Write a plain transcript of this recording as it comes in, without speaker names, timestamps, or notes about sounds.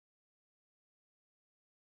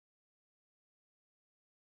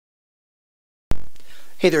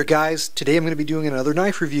Hey there guys, today I'm going to be doing another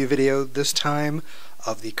knife review video, this time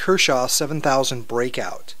of the Kershaw 7000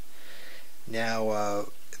 Breakout. Now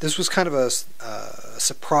this was kind of a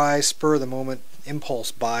surprise, spur-of-the-moment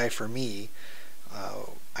impulse buy for me.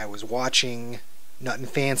 I was watching Nut and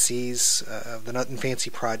Fancy's, the Nut and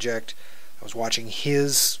Fancy project. I was watching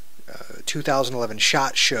his 2011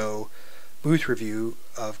 SHOT Show booth review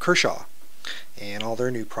of Kershaw and all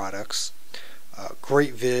their new products.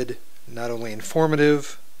 Great vid. Not only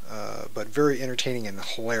informative, but very entertaining and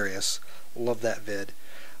hilarious. Love that vid.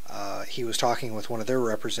 He was talking with one of their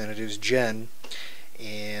representatives, Jen,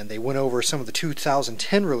 and they went over some of the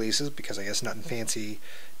 2010 releases because I guess Nut and Fancy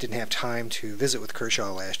didn't have time to visit with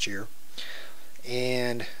Kershaw last year.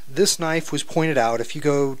 And this knife was pointed out. If you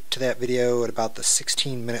go to that video at about the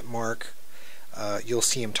 16-minute mark, you'll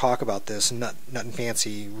see him talk about this. Nut and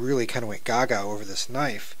Fancy really kind of went gaga over this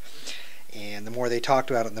knife. And the more they talked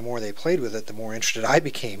about it and the more they played with it, the more interested I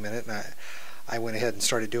became in it. And I went ahead and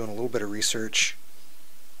started doing a little bit of research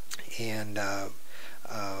and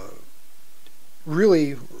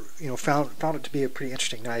really, found it to be a pretty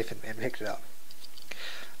interesting knife and picked it up.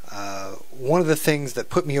 One of the things that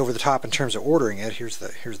put me over the top in terms of ordering it, here's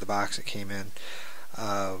the box it came in.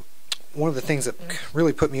 One of the things that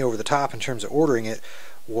really put me over the top in terms of ordering it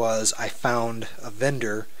was I found a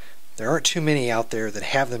vendor. There aren't too many out there that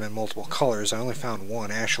have them in multiple colors. I only found one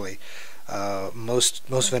actually. Most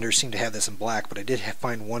vendors seem to have this in black, but I did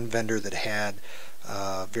find one vendor that had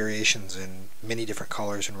variations in many different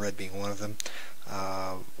colors, and red being one of them.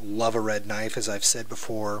 Love a red knife, as I've said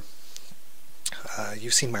before.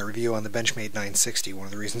 You've seen my review on the Benchmade 960. One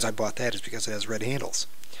of the reasons I bought that is because it has red handles.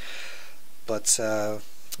 But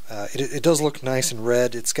it does look nice in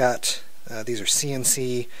red. It's got these are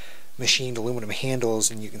CNC machined aluminum handles,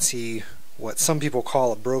 and you can see what some people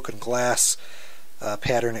call a broken glass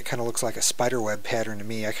pattern. It kind of looks like a spiderweb pattern to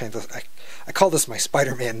me. I call this my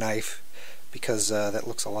Spider-Man knife because that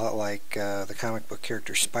looks a lot like the comic book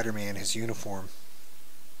character Spider-Man, his uniform.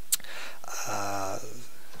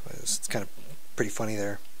 It's kind of pretty funny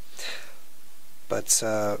there. But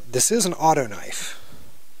this is an auto knife.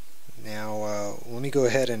 Now let me go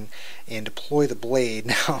ahead and deploy the blade.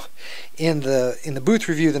 Now in the booth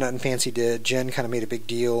review that Nut and Fancy did, Jen kind of made a big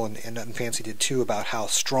deal, and Nut and Fancy did too, about how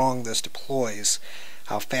strong this deploys,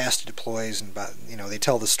 how fast it deploys, and about, they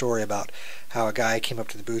tell the story about how a guy came up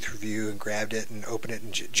to the booth review and grabbed it and opened it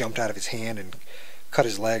and jumped out of his hand and cut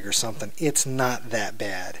his leg or something. It's not that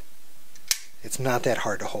bad. It's not that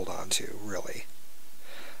hard to hold on to, really.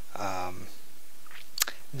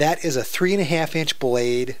 That is a 3.5-inch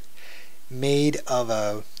blade made of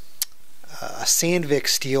a Sandvik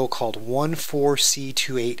steel called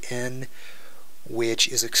 14C28N, which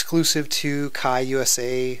is exclusive to Kai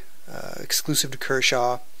USA, exclusive to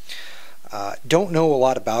Kershaw. Don't know a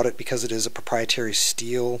lot about it because it is a proprietary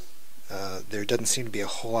steel. There doesn't seem to be a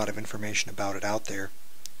whole lot of information about it out there.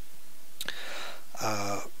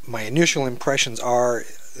 My initial impressions are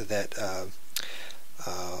that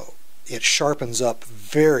it sharpens up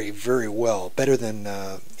very, very well, better than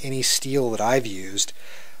any steel that I've used.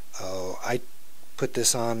 I put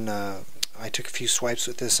this on, I took a few swipes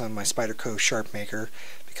with this on my Spyderco Sharp Maker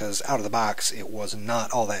because out of the box it was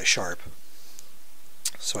not all that sharp.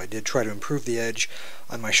 So I did try to improve the edge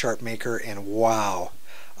on my Sharp Maker, and wow,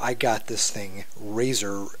 I got this thing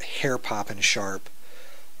razor hair popping sharp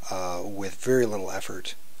with very little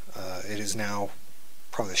effort. It is now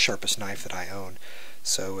probably the sharpest knife that I own.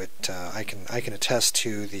 So I can attest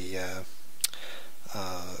to the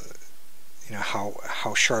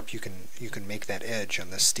how sharp you can make that edge on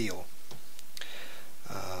this steel.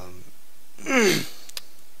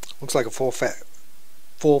 Looks like a full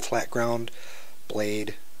flat ground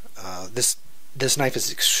blade. This knife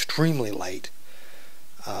is extremely light.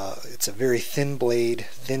 It's a very thin blade,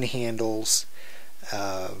 thin handles.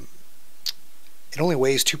 It only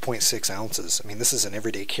weighs 2.6 ounces. I mean, this is an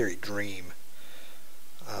everyday carry dream.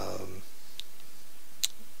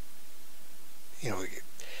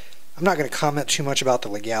 I'm not going to comment too much about the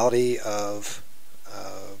legality of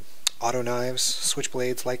auto knives,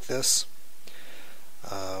 switchblades like this.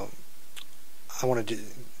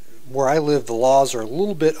 Where I live, the laws are a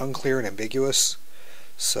little bit unclear and ambiguous,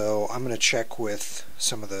 so I'm going to check with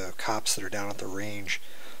some of the cops that are down at the range.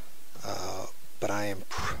 But I am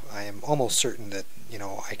almost certain that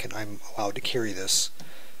I'm allowed to carry this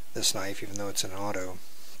knife, even though it's an auto,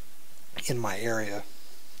 in my area.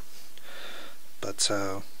 But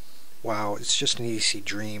wow, it's just an EDC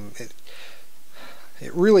dream. It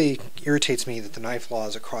really irritates me that the knife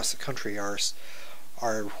laws across the country are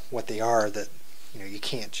what they are. That you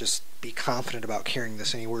can't just be confident about carrying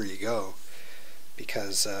this anywhere you go.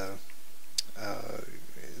 because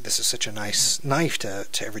this is such a nice knife to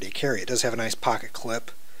everyday carry. It does have a nice pocket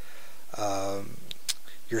clip.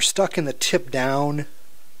 You're stuck in the tip down,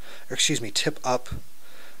 or excuse me, tip up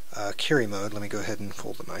carry mode. Let me go ahead and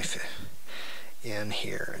fold the knife in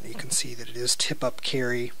here, and you can see that it is tip up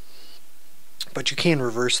carry, but you can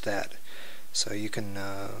reverse that. So you can,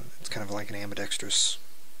 it's kind of like an ambidextrous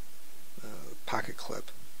pocket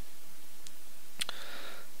clip.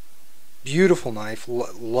 Beautiful knife.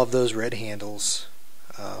 Love those red handles.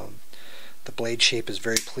 The blade shape is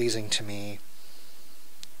very pleasing to me.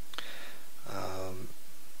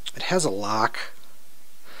 It has a lock.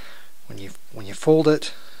 When you fold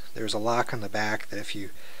it, there's a lock on the back that if you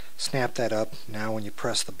snap that up, now when you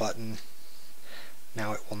press the button,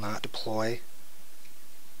 now it will not deploy.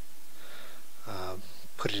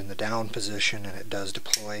 Put it in the down position and it does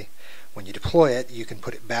deploy. When you deploy it, you can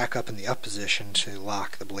put it back up in the up position to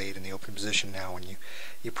lock the blade in the open position. Now when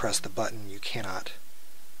you press the button, you cannot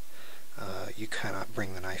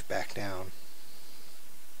bring the knife back down.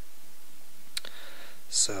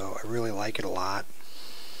 So I really like it a lot.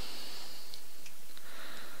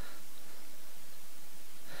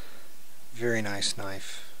 Very nice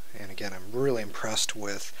knife, and again, I'm really impressed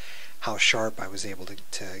with how sharp I was able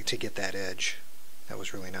to get that edge. That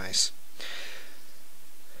was really nice.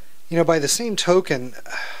 You know, by the same token,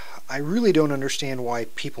 I really don't understand why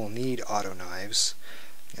people need auto knives.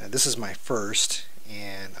 You know, this is my first,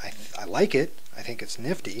 and I like it. I think it's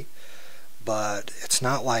nifty, but it's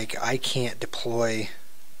not like I can't deploy,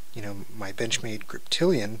 you know, my Benchmade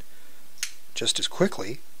Griptilian just as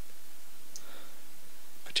quickly,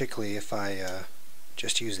 particularly if I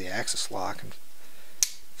just use the axis lock and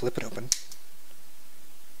flip it open.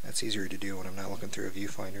 That's easier to do when I'm not looking through a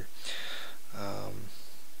viewfinder.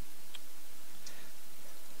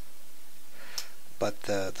 But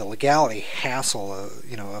the legality hassle of,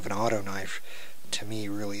 you know, of an auto knife to me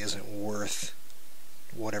really isn't worth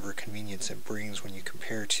whatever convenience it brings when you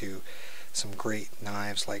compare to some great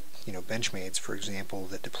knives like, you know, Benchmades, for example,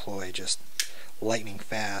 that deploy just lightning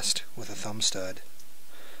fast with a thumb stud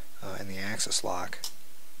and the axis lock.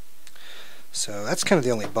 So that's kind of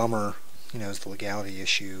the only bummer, you know, is the legality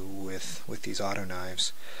issue with these auto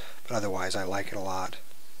knives. But otherwise, I like it a lot.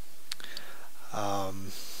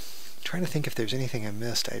 Trying to think if there's anything I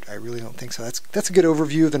missed. I really don't think so. That's a good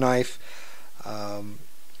overview of the knife. I'm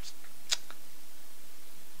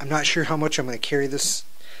not sure how much I'm going to carry this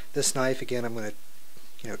knife. Again, I'm going to,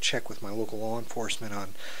 you know, check with my local law enforcement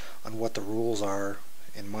on what the rules are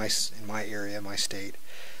in my area, my state.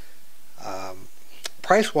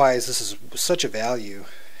 Price-wise, this is such a value.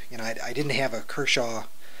 You know, I didn't have a Kershaw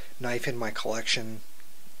knife in my collection.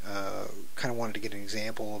 Kind of wanted to get an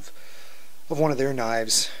example of one of their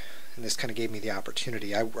knives, and this kind of gave me the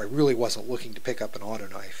opportunity. I really wasn't looking to pick up an auto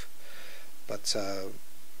knife, but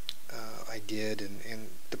I did, and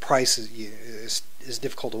the price is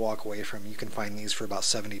difficult to walk away from. You can find these for about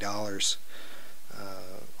 $70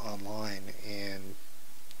 online, and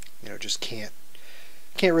you know, just can't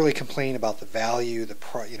really complain about the value.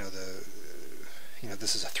 You know,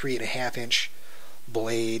 this is a 3.5-inch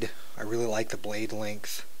blade. I really like the blade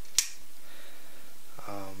length.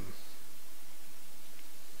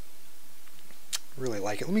 Really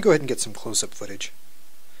like it. Let me go ahead and get some close-up footage.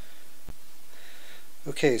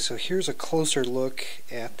 Okay, so here's a closer look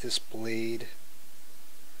at this blade.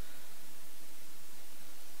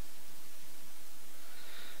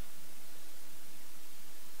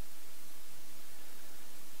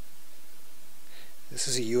 This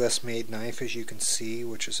is a US made knife, as you can see,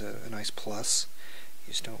 which is a nice plus.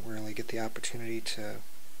 You just don't really get the opportunity to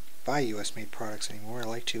buy US made products anymore. I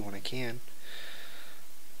like to when I can.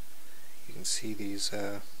 You can see these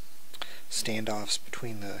standoffs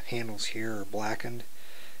between the handles here are blackened,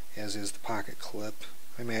 as is the pocket clip.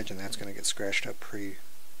 I imagine that's going to get scratched up pretty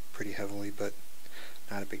heavily, but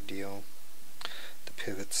not a big deal. The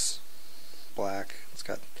pivot's black. It's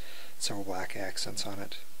got several black accents on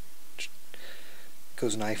it.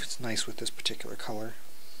 Goes nice with this particular color.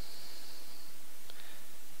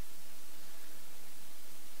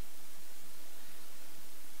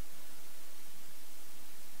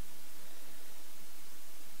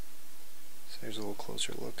 So there's a little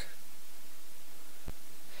closer look.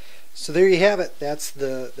 So there you have it. That's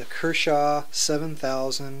the Kershaw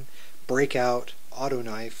 7000 Breakout auto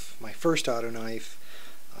knife. My first auto knife.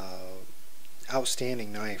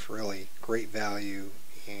 Outstanding knife, really. Great value.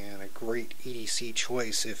 And a great EDC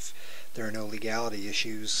choice if there are no legality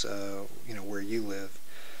issues, you know, where you live.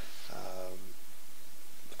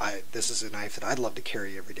 This is a knife that I'd love to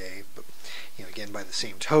carry every day, but you know, again, by the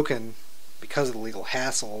same token, because of the legal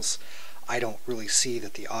hassles, I don't really see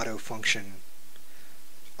that the auto function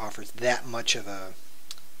offers that much of a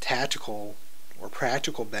tactical or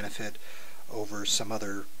practical benefit over some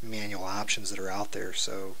other manual options that are out there.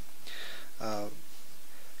 So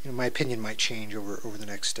my opinion might change over the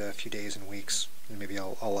next few days and weeks, and maybe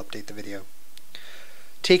I'll update the video.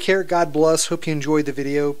 Take care, God bless, hope you enjoyed the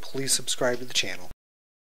video. Please subscribe to the channel.